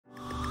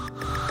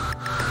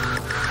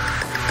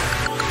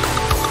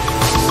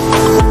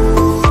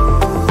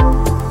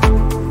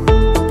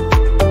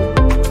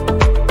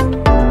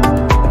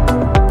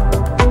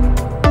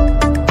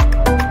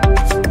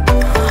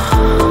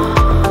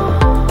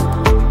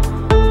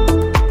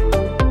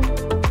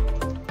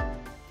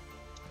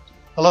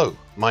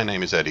My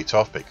name is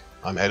Tofpik.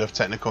 I'm Head of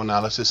Technical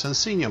Analysis and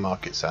Senior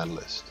Markets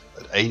Analyst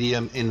at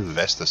ADM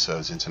Investor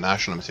Services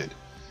International Limited.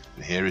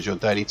 And here is your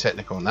daily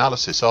technical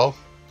analysis of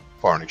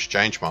foreign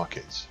exchange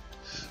markets.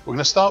 We're going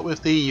to start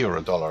with the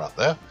euro-dollar up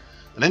there.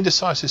 An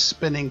indecisive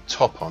spinning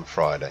top on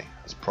Friday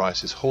as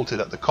prices halted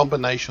at the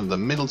combination of the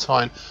middle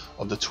time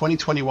of the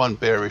 2021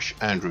 bearish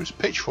Andrews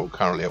pitchfork,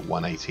 currently at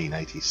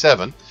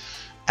 118.87,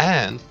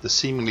 and the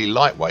seemingly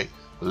lightweight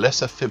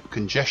lesser fib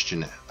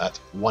congestion at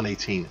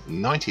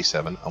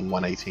 118.97 and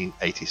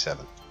 118.87.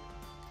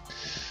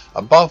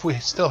 Above we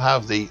still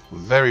have the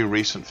very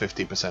recent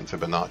 50%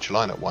 Fibonacci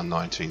line at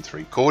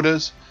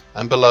 119.75,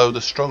 and below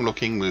the strong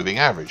looking moving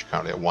average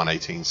currently at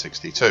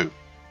 118.62.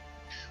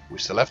 We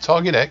still have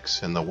target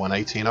X in the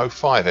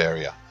 118.05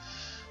 area.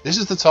 This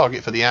is the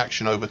target for the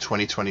action over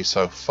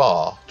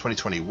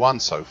 2021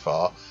 so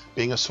far,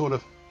 being a sort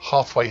of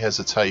halfway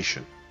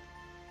hesitation.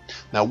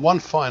 Now, one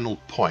final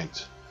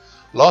point.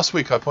 Last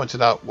week I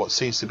pointed out what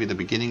seems to be the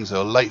beginnings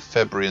of late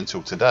February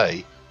until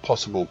today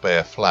possible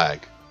bear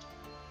flag.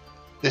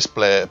 This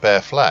bear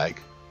flag,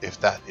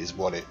 if that is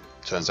what it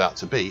turns out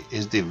to be,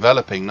 is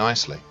developing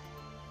nicely.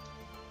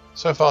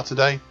 So far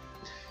today,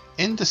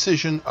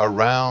 indecision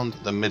around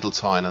the middle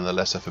time and the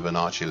lesser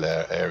Fibonacci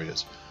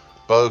areas,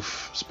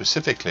 both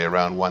specifically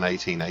around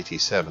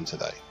 118.87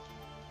 today.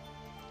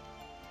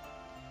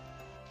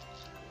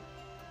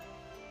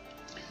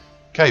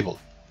 Cable,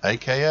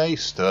 aka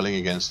sterling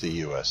against the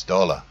US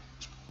dollar.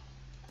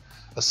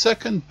 A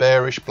second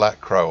bearish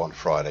black crow on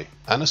Friday,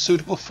 and a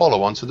suitable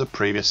follow-on to the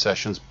previous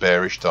session's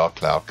bearish dark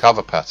cloud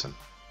cover pattern.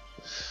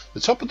 The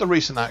top of the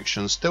recent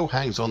action still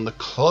hangs on the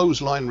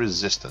clothesline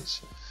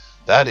resistance.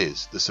 That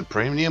is the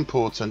supremely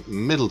important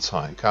middle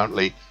time,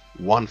 currently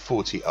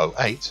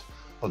 140.08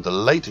 of the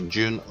late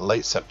June,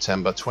 late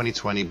September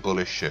 2020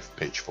 bullish shift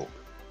pitchfork.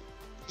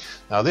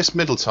 Now this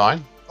middle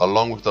time,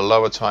 along with the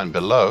lower time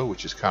below,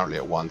 which is currently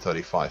at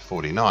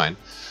 135.49,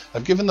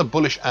 have given the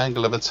bullish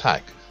angle of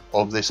attack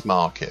of this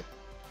market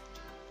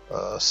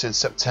since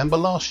September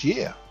last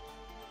year.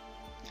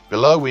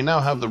 Below we now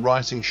have the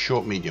rising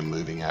short medium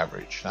moving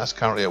average. That's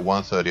currently at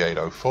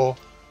 138.04,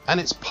 and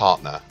its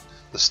partner,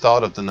 the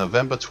start of the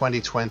November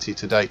 2020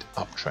 to date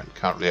uptrend,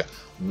 currently at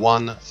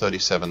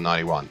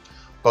 137.91,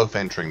 both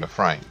entering the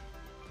frame.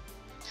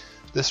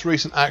 This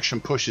recent action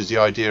pushes the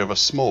idea of a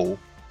small,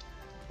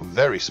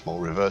 very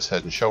small reverse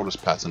head and shoulders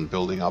pattern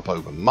building up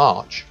over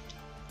March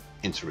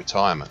into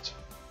retirement.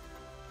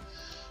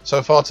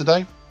 So far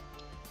today,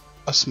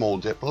 a small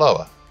dip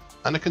lower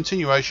and a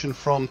continuation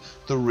from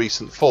the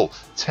recent fall,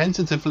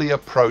 tentatively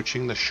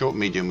approaching the short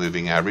medium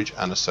moving average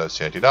and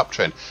associated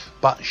uptrend,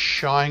 but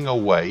shying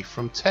away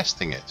from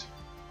testing it.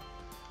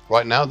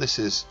 Right now this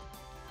is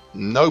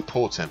no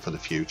portent for the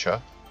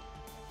future,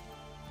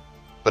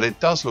 but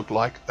it does look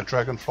like a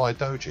dragonfly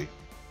doji.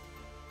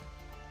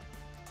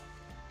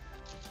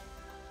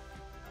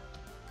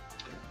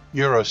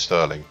 Euro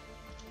sterling.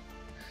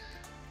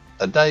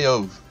 A day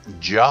of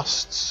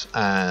justs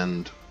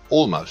and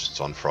almosts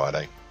on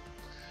Friday.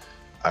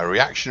 A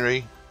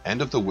reactionary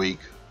end of the week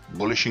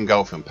bullish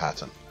engulfing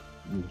pattern.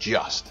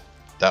 Just.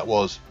 That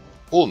was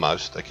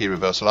almost a key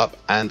reversal up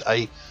and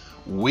a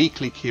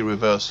weekly key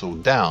reversal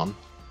down,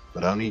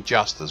 but only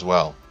just as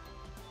well.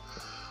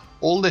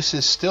 All this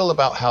is still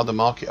about how the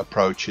market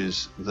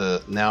approaches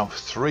the now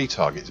three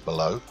targets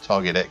below.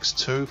 Target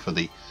X2 for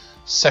the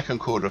second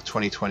quarter of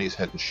 2020's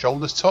head and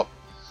shoulders top,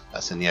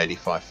 that's in the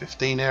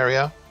 85.15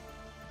 area,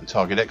 and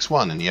target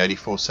X1 in the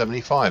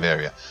 84.75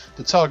 area,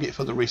 the target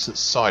for the recent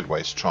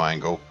sideways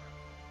triangle.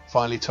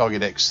 Finally,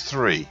 target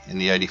X3 in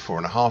the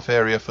 84.5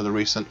 area for the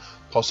recent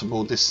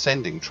possible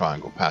descending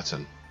triangle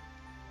pattern.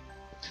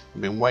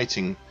 We've been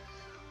waiting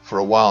for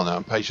a while now,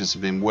 and patience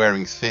has been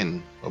wearing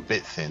thin, or a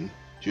bit thin,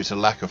 due to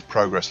lack of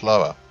progress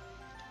lower.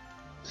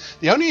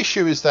 The only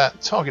issue is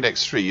that target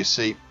X3, you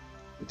see,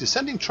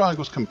 descending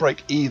triangles can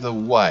break either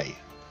way,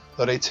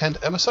 though they tend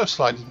ever so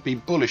slightly to be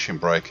bullish in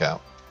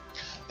breakout.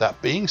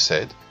 That being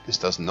said, this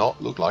does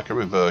not look like a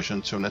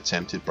reversion to an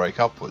attempted break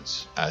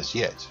upwards as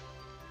yet.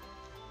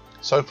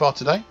 So far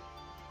today,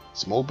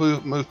 small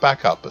move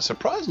back up, but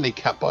surprisingly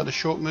capped by the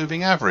short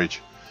moving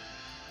average.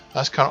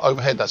 That's current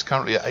overhead, that's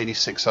currently at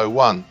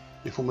 86.01,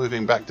 before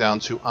moving back down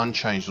to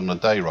unchanged on the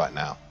day right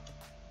now.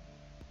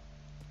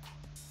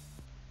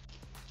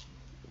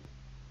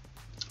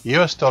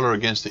 US dollar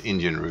against the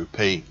Indian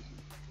rupee.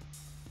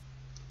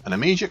 An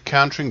immediate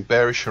countering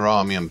bearish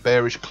harami and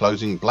bearish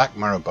closing black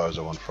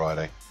Mariposa on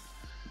Friday.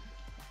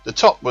 The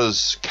top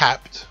was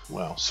capped,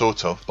 well,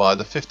 sort of, by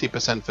the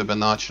 50%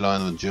 Fibonacci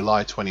line of the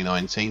July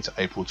 2019 to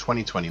April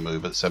 2020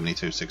 move at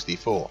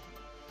 72.64,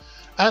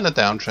 and a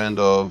downtrend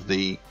of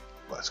the,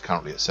 well, it's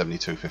currently at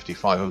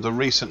 72.55, of the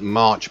recent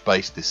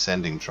March-based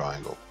descending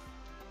triangle.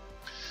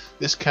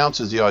 This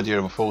counters the idea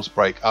of a false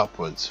break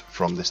upwards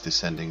from this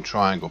descending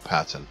triangle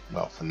pattern,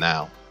 well, for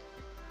now.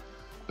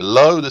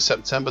 Below the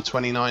September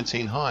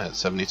 2019 high at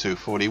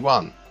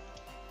 72.41,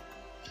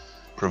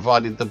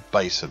 provided the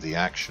base of the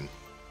action.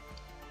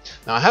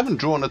 Now I haven't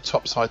drawn a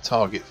topside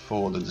target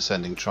for the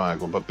descending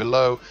triangle, but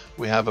below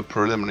we have a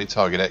preliminary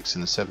target X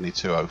in the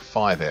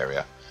 72.05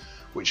 area,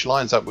 which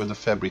lines up with the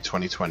February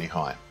 2020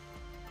 high.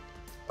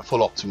 A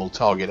full optimal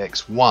target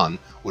X1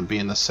 would be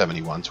in the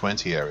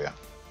 71.20 area.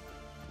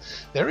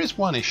 There is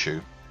one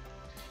issue.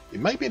 It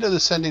may be the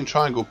descending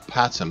triangle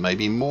pattern may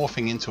be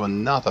morphing into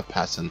another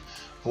pattern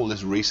for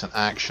this recent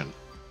action.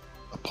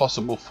 A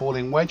possible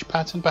falling wedge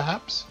pattern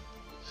perhaps?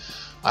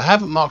 I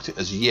haven't marked it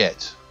as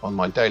yet on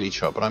my daily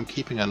chart, but I'm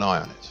keeping an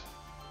eye on it.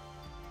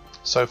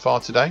 So far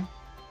today,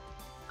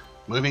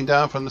 moving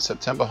down from the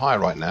September high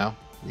right now,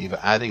 neither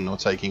adding nor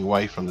taking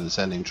away from the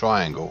descending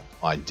triangle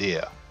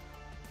idea.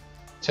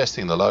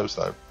 Testing the lows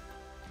though.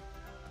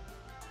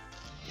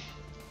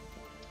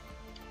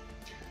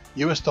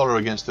 US dollar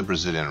against the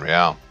Brazilian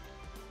real.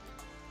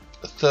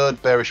 A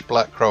third bearish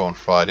black crow on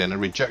Friday and a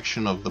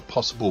rejection of the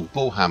possible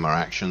bull hammer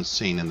action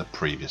seen in the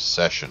previous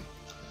session.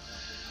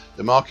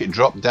 The market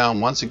dropped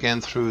down once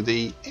again through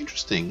the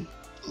interesting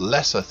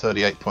lesser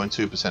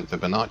 38.2%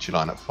 Fibonacci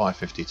line at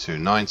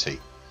 552.90.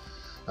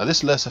 Now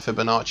this lesser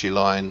Fibonacci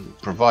line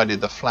provided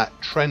the flat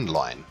trend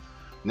line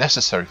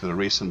necessary for the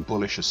recent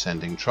bullish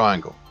ascending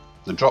triangle.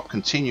 The drop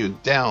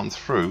continued down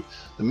through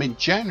the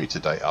mid-January to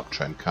date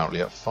uptrend,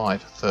 currently at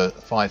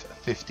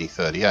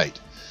 550.38.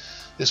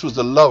 This was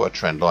the lower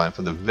trend line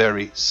for the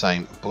very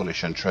same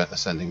bullish and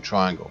ascending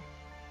triangle.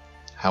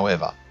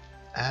 However,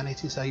 and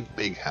it is a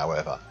big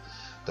however,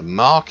 the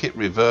market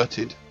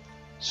reverted,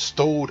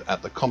 stalled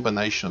at the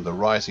combination of the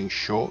rising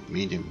short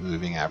medium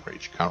moving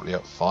average, currently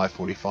at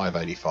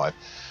 545.85,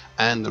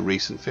 and the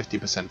recent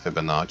 50%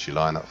 Fibonacci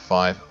line at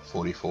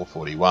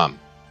 544.41.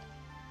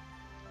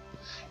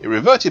 It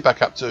reverted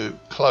back up to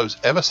close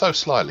ever so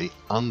slightly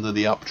under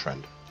the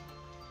uptrend.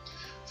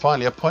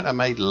 Finally, a point I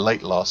made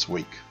late last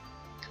week.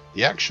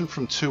 The action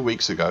from 2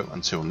 weeks ago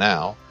until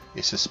now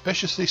is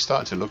suspiciously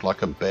starting to look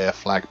like a bear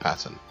flag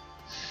pattern.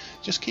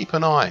 Just keep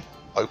an eye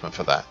open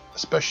for that,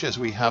 especially as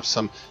we have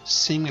some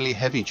seemingly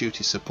heavy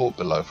duty support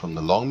below from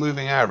the long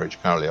moving average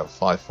currently at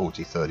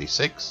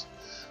 540.36,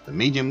 the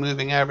medium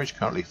moving average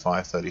currently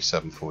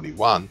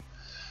 537.41,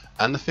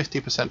 and the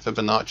 50%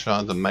 Fibonacci line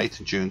of the May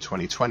to June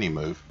 2020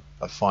 move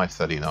at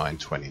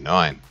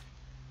 539.29.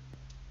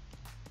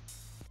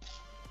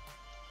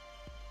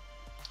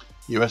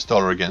 US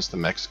dollar against the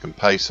Mexican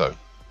peso.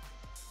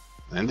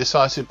 An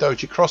indecisive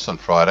doji cross on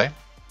Friday.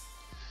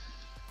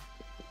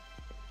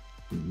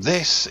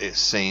 This, it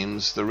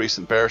seems, the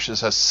recent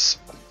bearishness has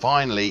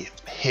finally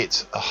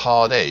hit a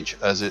hard edge,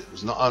 as it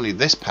was not only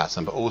this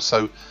pattern but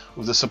also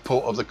with the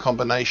support of the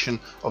combination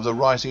of the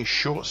rising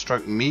short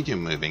stroke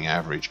medium moving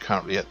average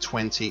currently at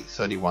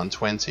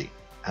 20.31.20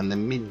 and the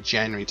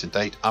mid-January to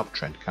date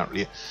uptrend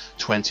currently at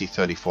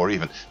 20.34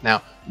 even.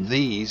 Now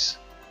these,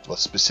 well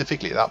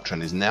specifically the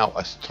uptrend, is now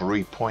a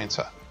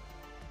 3-pointer.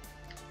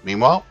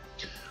 Meanwhile,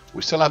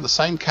 we still have the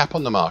same cap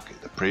on the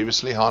market, the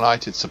previously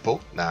highlighted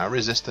support, now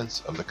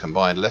resistance of the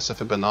combined lesser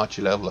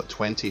Fibonacci level at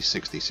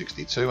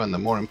 20.60.62 and the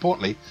more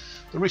importantly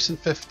the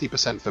recent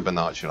 50%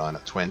 Fibonacci line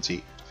at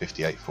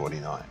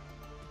 20.58.49.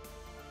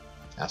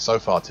 Now so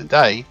far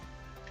today,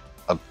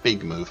 a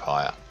big move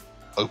higher,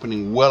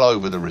 opening well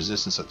over the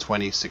resistance at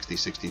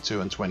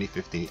 20.60.62 and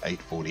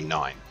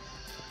 20.58.49,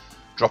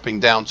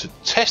 dropping down to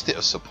test it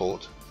as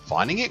support,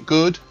 finding it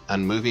good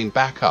and moving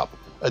back up,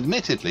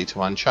 admittedly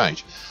to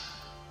unchanged,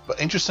 but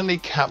interestingly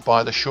capped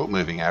by the short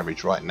moving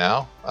average right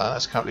now.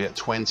 That's currently at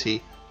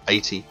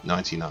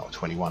 20.80.99 or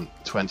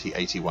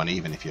 20.81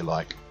 even if you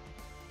like.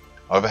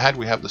 Overhead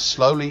we have the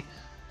slowly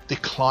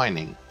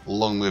declining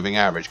long moving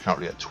average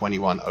currently at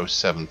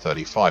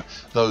 21.07.35,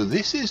 though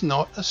this is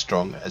not as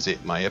strong as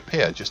it may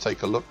appear. Just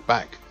take a look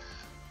back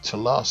to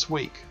last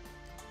week.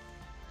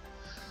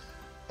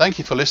 Thank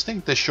you for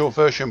listening. This short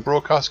version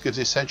broadcast gives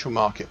essential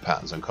market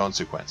patterns and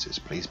consequences.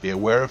 Please be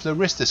aware of the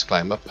risk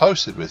disclaimer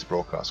posted with this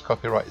broadcast.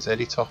 Copyright is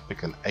Eddie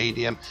Tofpik and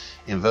ADM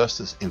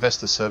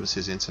Investor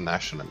Services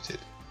International Limited.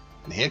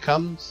 And here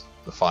comes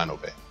the final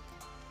bit.